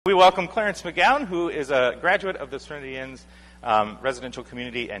We welcome Clarence McGowan, who is a graduate of the Serenity Inn's residential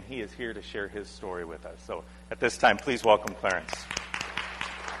community, and he is here to share his story with us. So at this time, please welcome Clarence.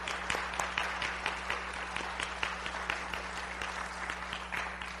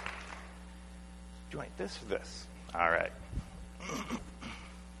 Do you want this or this? All right.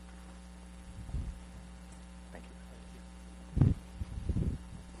 Thank you.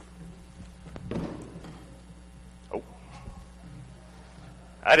 Oh.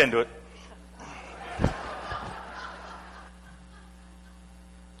 I didn't do it.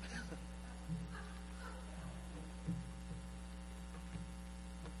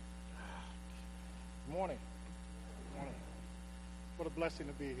 Morning. Morning. What a blessing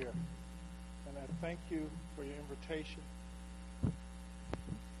to be here. And I thank you for your invitation. Can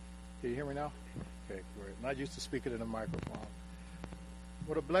you hear me now? Okay, great. I'm not used to speaking in a microphone.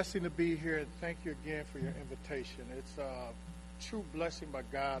 What a blessing to be here, and thank you again for your invitation. It's a true blessing by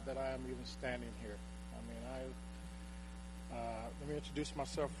God that I am even standing here. Let me introduce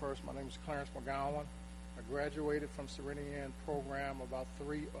myself first. My name is Clarence McGowan. I graduated from Serenity Inn program about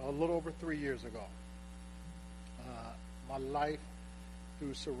a little over 3 years ago. My life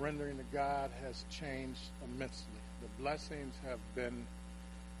through surrendering to God has changed immensely. The blessings have been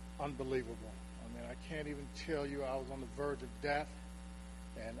unbelievable. I can't even tell you, I was on the verge of death,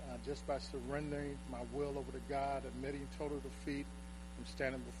 and just by surrendering my will over to God, admitting total defeat, I'm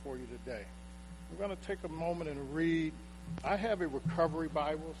standing before you today. I'm going to take a moment and read. I have a recovery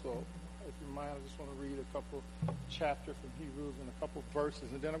Bible, so if you mind, I just want to read a couple chapters from Hebrews and a couple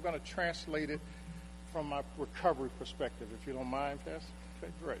verses, and then I'm going to translate it from my recovery perspective, if you don't mind, Pastor.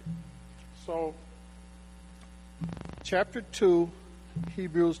 Okay, great. So, chapter 2,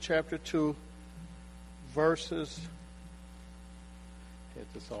 Hebrews chapter 2, verses,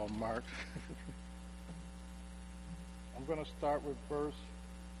 get this all marked. I'm going to start with verse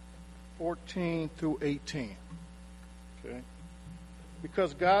 14 through 18. Okay?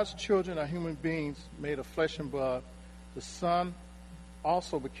 Because God's children are human beings made of flesh and blood, the Son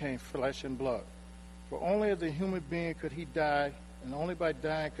also became flesh and blood. For only as a human being could he die, and only by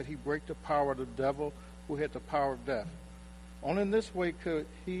dying could he break the power of the devil who had the power of death. Only in this way could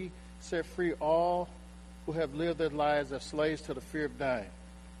he set free all who have lived their lives as slaves to the fear of dying.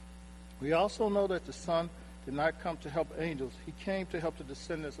 We also know that the Son did not come to help angels. He came to help the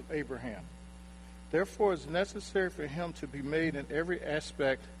descendants of Abraham. Therefore, it's necessary for him to be made in every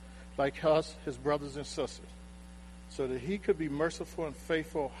aspect like us, his brothers and sisters, so that he could be merciful and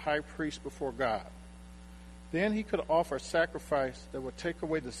faithful high priest before God. Then he could offer a sacrifice that would take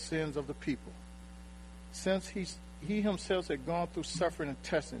away the sins of the people. Since he himself had gone through suffering and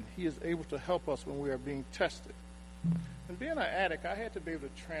testing, he is able to help us when we are being tested. And being an addict, I had to be able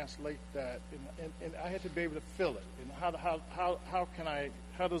to translate that, and I had to be able to feel it. And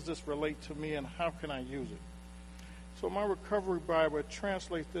how does this relate to me, and how can I use it? So my recovery Bible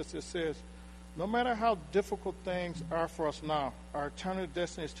translates this. It says, no matter how difficult things are for us now, our eternal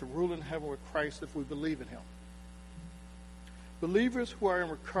destiny is to rule in heaven with Christ if we believe in him. Believers who are in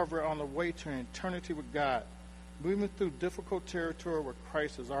recovery are on the way to an eternity with God, moving through difficult territory where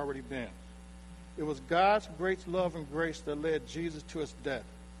Christ has already been. It was God's great love and grace that led Jesus to his death.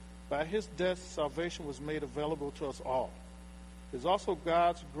 By his death, salvation was made available to us all. It is also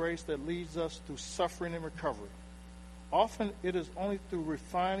God's grace that leads us through suffering and recovery. Often it is only through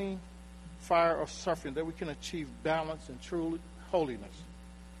refining fire of suffering that we can achieve balance and true holiness.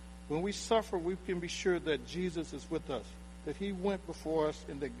 When we suffer, we can be sure that Jesus is with us, that he went before us,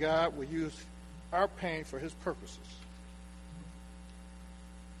 and that God will use our pain for his purposes.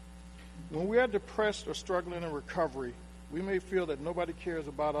 When we are depressed or struggling in recovery, we may feel that nobody cares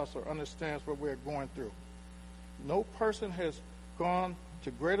about us or understands what we are going through. No person has gone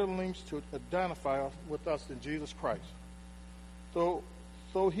to greater lengths to identify with us than Jesus Christ. Though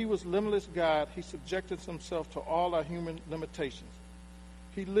he was limitless God, he subjected himself to all our human limitations.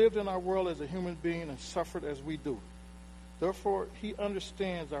 He lived in our world as a human being and suffered as we do. Therefore, he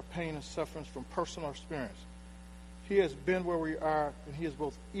understands our pain and sufferings from personal experience. He has been where we are, and he is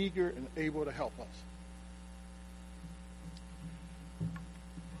both eager and able to help us.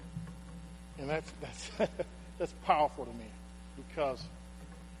 And that's powerful to me, because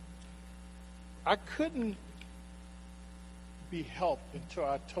I couldn't be helped until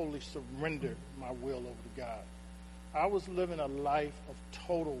I totally surrendered my will over to God. I was living a life of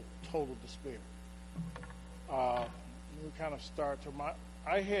total despair. Let me kind of start.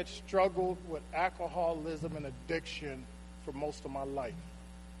 I had struggled with alcoholism and addiction for most of my life.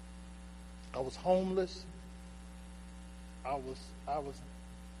 I was homeless. I was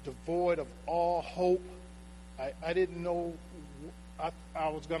devoid of all hope. I didn't know. I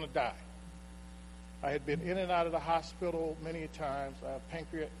was going to die. I had been in and out of the hospital many times. I had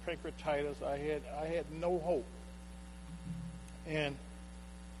pancreatitis. I had no hope. And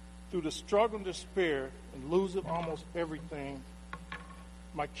through the struggle and despair and losing almost everything,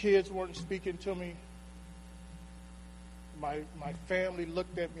 my kids weren't speaking to me. My family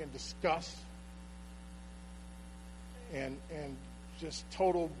looked at me in disgust and just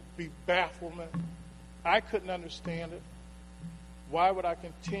total bafflement. I couldn't understand it. Why would I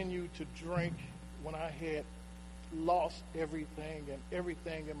continue to drink when I had lost everything and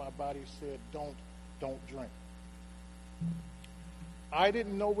everything in my body said, don't drink? I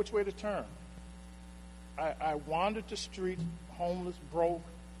didn't know which way to turn. I wandered the streets, homeless, broke,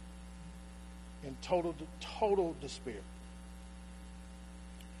 in total despair.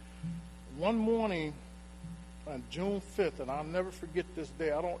 One morning on June 5th, and I'll never forget this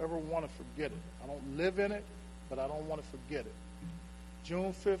day. I don't ever want to forget it. I don't live in it, but I don't want to forget it.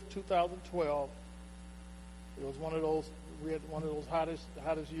 June 5th, 2012, it was we had one of those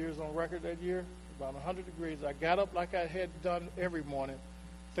hottest years on record that year, about 100 degrees. I got up like I had done every morning,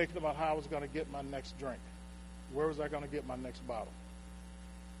 thinking about how I was going to get my next drink. Where was I going to get my next bottle?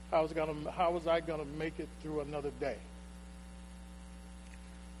 How was I going to make it through another day?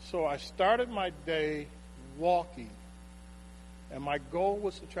 So I started my day walking, and my goal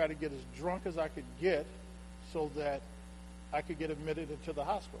was to try to get as drunk as I could get so that I could get admitted into the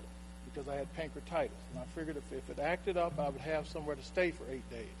hospital because I had pancreatitis. And I figured if it acted up, I would have somewhere to stay for 8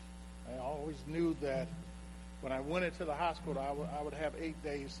 days. I always knew that when I went into the hospital, I would have 8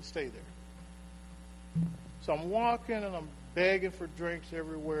 days to stay there. So I'm walking, and I'm begging for drinks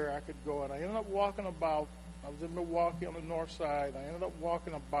everywhere I could go. And I ended up walking about, I was in Milwaukee on the north side. I ended up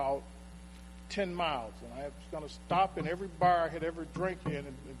walking about 10 miles. And I was going to stop in every bar I had ever drank in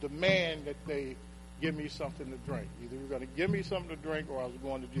and demand that they give me something to drink. Either you were going to give me something to drink or I was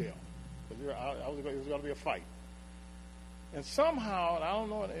going to jail. It was going to be a fight. And somehow, and I don't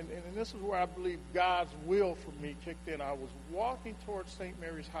know, and this is where I believe God's will for me kicked in. I was walking towards St.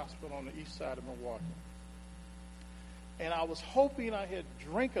 Mary's Hospital on the east side of Milwaukee. And I was hoping I had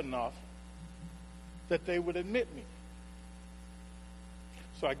drank enough that they would admit me.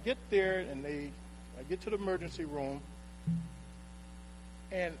 So I get there, and I get to the emergency room,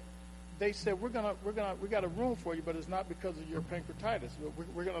 and they said, we got a room for you, but it's not because of your pancreatitis.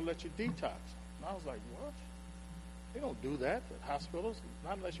 We're going to let you detox. And I was like, what? They don't do that at hospitals,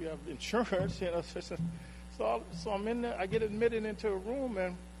 not unless you have insurance. You know. So I'm in there. I get admitted into a room,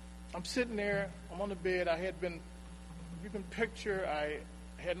 and I'm sitting there. I'm on the bed. I had been, you can picture, I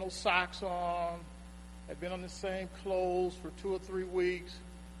had no socks on. I'd been on the same clothes for 2 or 3 weeks.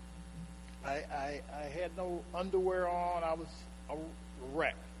 I had no underwear on. I was a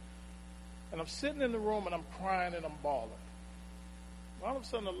wreck. And I'm sitting in the room, and I'm crying, and I'm bawling. All of a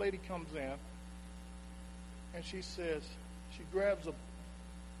sudden, a lady comes in, and she says, she grabs a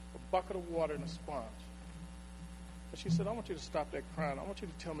bucket of water and a sponge. And she said, I want you to stop that crying. I want you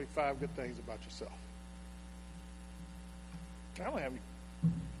to tell me 5 good things about yourself. I don't have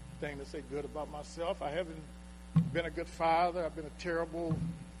anything to say good about myself. I haven't been a good father. I've been a terrible,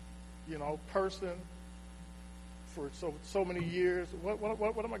 person for so many years. What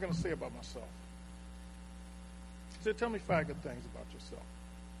am I going to say about myself? She said, tell me 5 good things about yourself.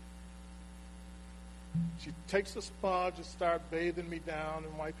 She takes the sponge and starts bathing me down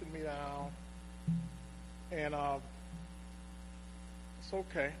and wiping me down. And it's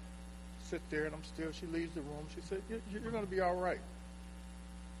okay. Sit there, and she leaves the room. She said, you're going to be all right.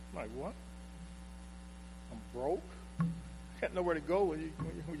 I'm like, what? I'm broke. I got nowhere to go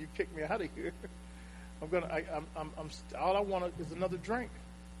when you kick me out of here. All I want is another drink.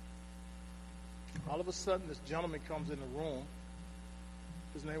 All of a sudden, this gentleman comes in the room.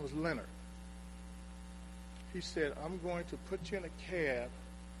 His name was Leonard. He said, I'm going to put you in a cab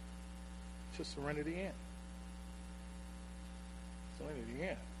to Serenity Inn. Serenity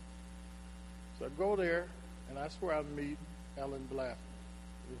Inn. So I go there, and that's where I meet Ellen Blaff,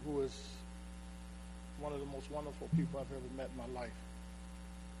 who is one of the most wonderful people I've ever met in my life.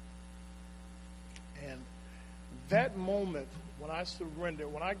 And that moment when I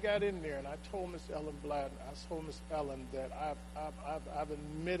surrendered, when I got in there and I told Miss Ellen Blatt, I told Miss Ellen that I've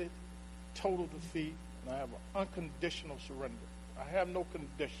admitted total defeat and I have an unconditional surrender. I have no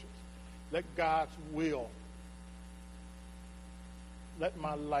conditions. Let God's will, let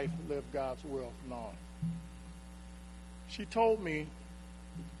my life live God's will from now on. She told me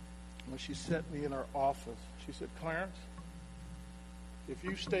when she sent me in her office, she said, Clarence, if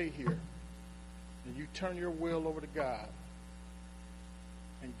you stay here and you turn your will over to God,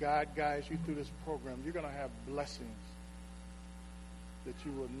 and God guides you through this program, you're going to have blessings that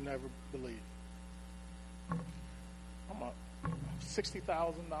you will never believe. I'm $60,000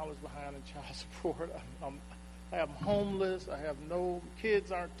 behind in child support. I am homeless. I have no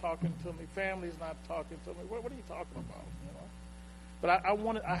kids aren't talking to me. Family's not talking to me. What are you talking about? You know? But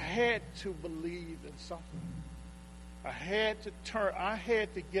I had to believe in something. I had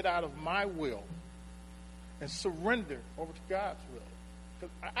to get out of my will and surrender over to God's will.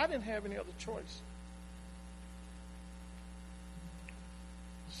 Because I didn't have any other choice.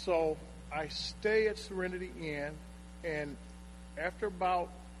 So I stay at Serenity Inn, and after about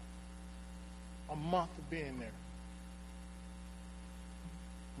a month of being there,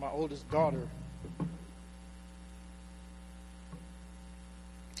 my oldest daughter,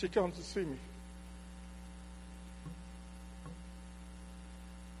 she comes to see me.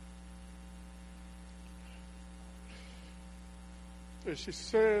 And she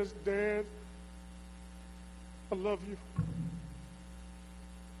says, "Dad, I love you.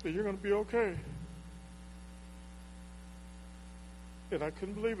 And you're going to be okay." And I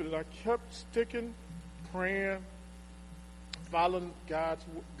couldn't believe it. And I kept sticking, praying, following God's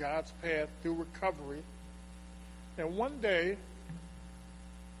path through recovery. And one day,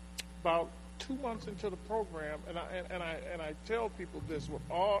 about 2 months into the program, and I tell people this with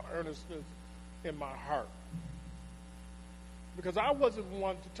all earnestness in my heart, because I wasn't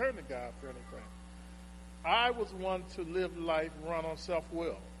one to turn to God for anything. I was one to live life run on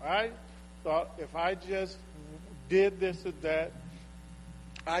self-will. I thought if I just did this or that,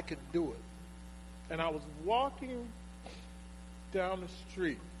 I could do it. And I was walking down the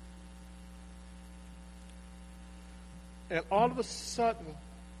street, and all of a sudden,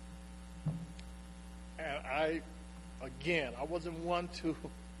 and I wasn't one to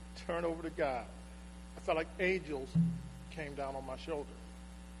turn over to God. I felt like angels came down on my shoulder.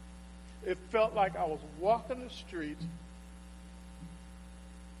 It felt like I was walking the street,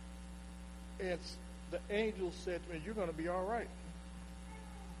 and the angel said to me, "You're going to be all right."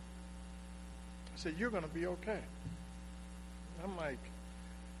 I said, "You're going to be okay." I'm like,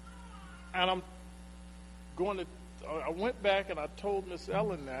 and I'm going to. I went back and I told Miss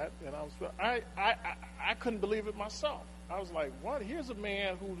Ellen that, and I couldn't believe it myself. I was like, "What? Here's a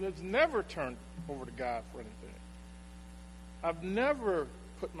man who has never turned over to God for anything. I've never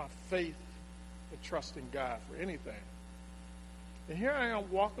put my faith and trust in God for anything. And here I am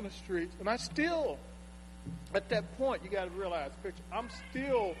walking the streets, and I still, at that point, you got to realize, picture, I'm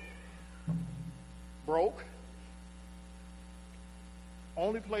still broke.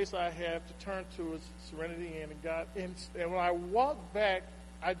 Only place I have to turn to is Serenity Inn and God. And when I walked back,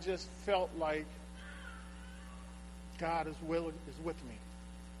 I just felt like God is with me.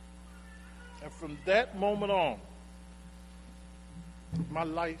 And from that moment on, my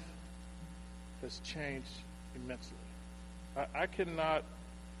life has changed immensely. I cannot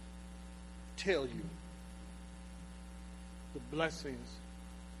tell you the blessings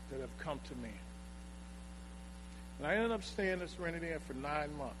that have come to me. And I ended up staying at Serenity Inn for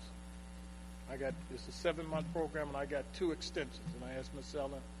 9 months. It's a 7-month program, and I got 2 extensions. And I asked Miss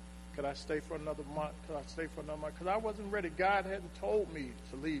Ellen, could I stay for another month? Could I stay for another month? Because I wasn't ready. God hadn't told me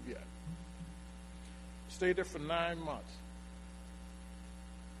to leave yet. Stayed there for 9 months.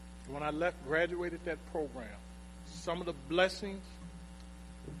 When I left, graduated that program, some of the blessings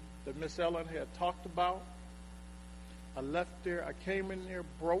that Miss Ellen had talked about, I left there. I came in there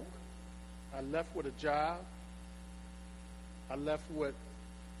broke. I left with a job. I left with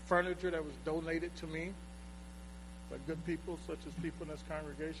furniture that was donated to me by good people, such as people in this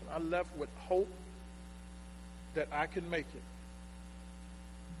congregation. I left with hope that I can make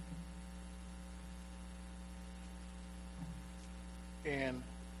it. And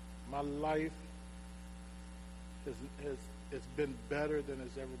my life has been better than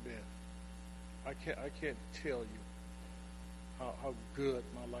it's ever been. I can't tell you how good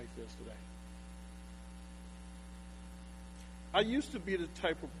my life is today. I used to be the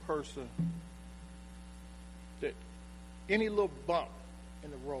type of person that any little bump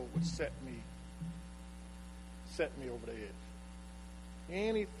in the road would set me over the edge.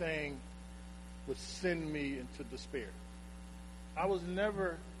 Anything would send me into despair. I was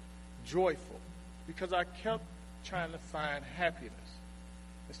never joyful because I kept trying to find happiness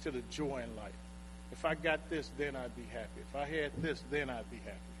instead of joy in life. If I got this, then I'd be happy. If I had this, then I'd be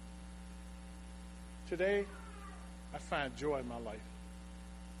happy. Today, I find joy in my life,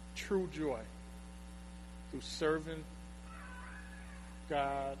 true joy, through serving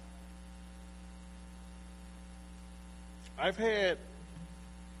God. I've had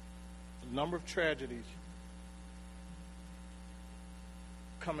a number of tragedies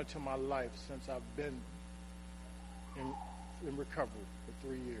come into my life since I've been in recovery for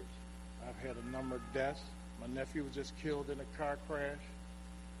 3 years. I've had a number of deaths. My nephew was just killed in a car crash.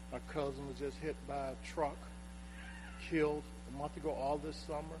 My cousin was just hit by a truck, killed a month ago, all this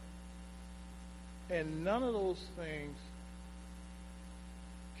summer. And none of those things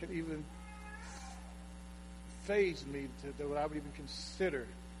can even faze me that I would even consider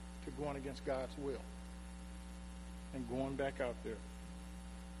to going against God's will and going back out there.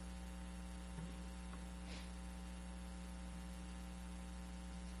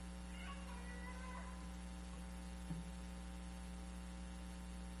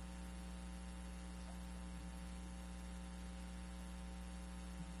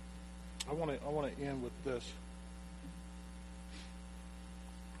 I want to end with this.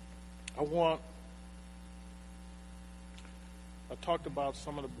 I talked about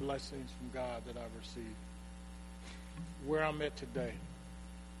some of the blessings from God that I've received. Where I'm at today.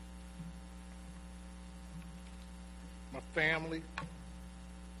 My family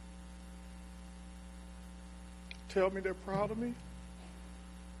tell me they're proud of me.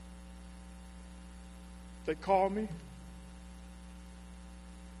 They call me.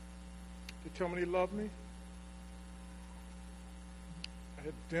 They tell me they love me. I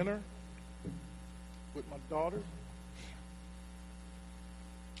had dinner with my daughters.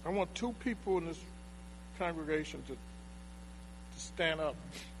 I want two people in this congregation to stand up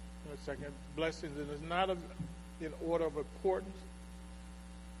in a second. Blessings, and it's not in order of importance,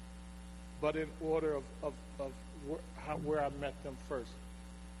 but in order of where I met them first.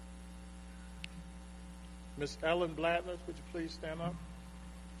 Miss Ellen Blattner, would you please stand up?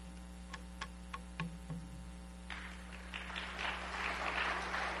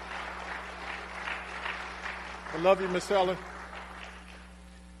 I love you, Miss Ellen.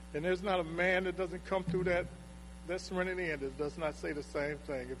 And there's not a man that doesn't come through that Serenity Inn that does not say the same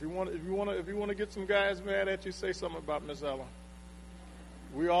thing. If you want to get some guys mad at you, say something about Miss Ellen.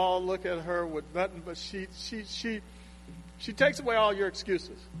 We all look at her with nothing but she takes away all your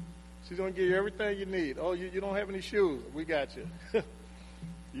excuses. She's going to give you everything you need. Oh, you don't have any shoes? We got you.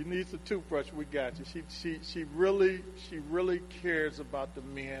 You need some toothbrush? We got you. She really cares about the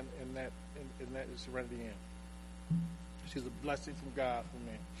men in that Serenity Inn. She's a blessing from God for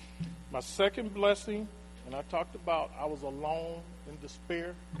me. My second blessing, and I talked about I was alone in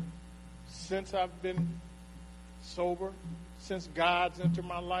despair. Since I've been sober, since God's entered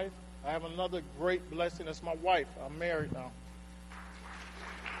my life, I have another great blessing. That's my wife. I'm married now.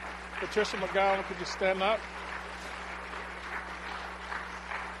 Patricia McGowan, could you stand up?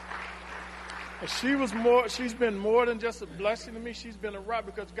 And she's been more than just a blessing to me. She's been a rock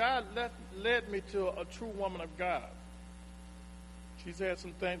because God led me to a true woman of God. She's had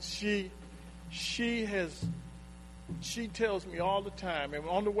some things. She tells me all the time. And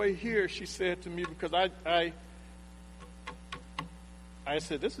on the way here, she said to me, because I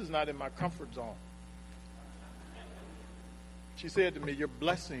said, this is not in my comfort zone. She said to me, your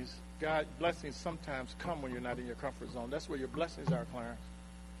blessings, God, blessings sometimes come when you're not in your comfort zone. That's where your blessings are, Clarence.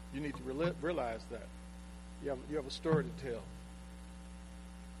 You need to realize that. You have a story to tell.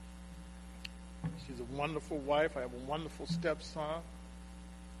 She's a wonderful wife. I have a wonderful stepson.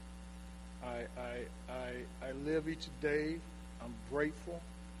 I live each day. I'm grateful.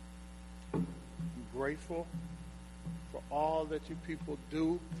 I'm grateful for all that you people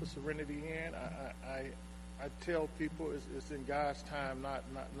do for Serenity Inn. I tell people it's in God's time, not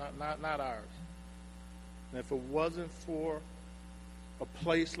ours. And if it wasn't for a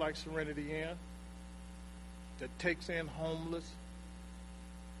place like Serenity Inn that takes in homeless,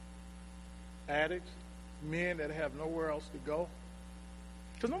 addicts, men that have nowhere else to go.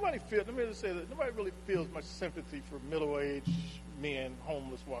 Because nobody really feels much sympathy for middle-aged men,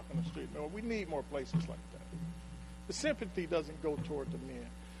 homeless, walking the street. No, we need more places like that. The sympathy doesn't go toward the men.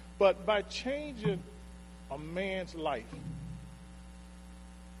 But by changing a man's life,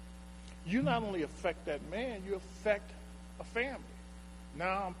 you not only affect that man, you affect a family.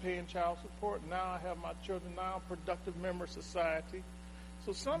 Now I'm paying child support. Now I have my children. Now I'm a productive member of society.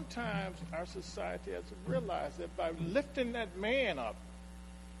 So sometimes our society has to realize that by lifting that man up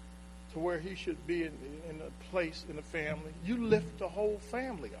to where he should be in a place in the family, you lift the whole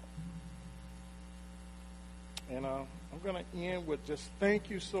family up. And I'm going to end with just thank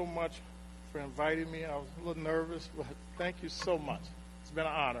you so much for inviting me. I was a little nervous, but thank you so much. It's been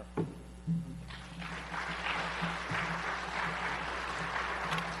an honor.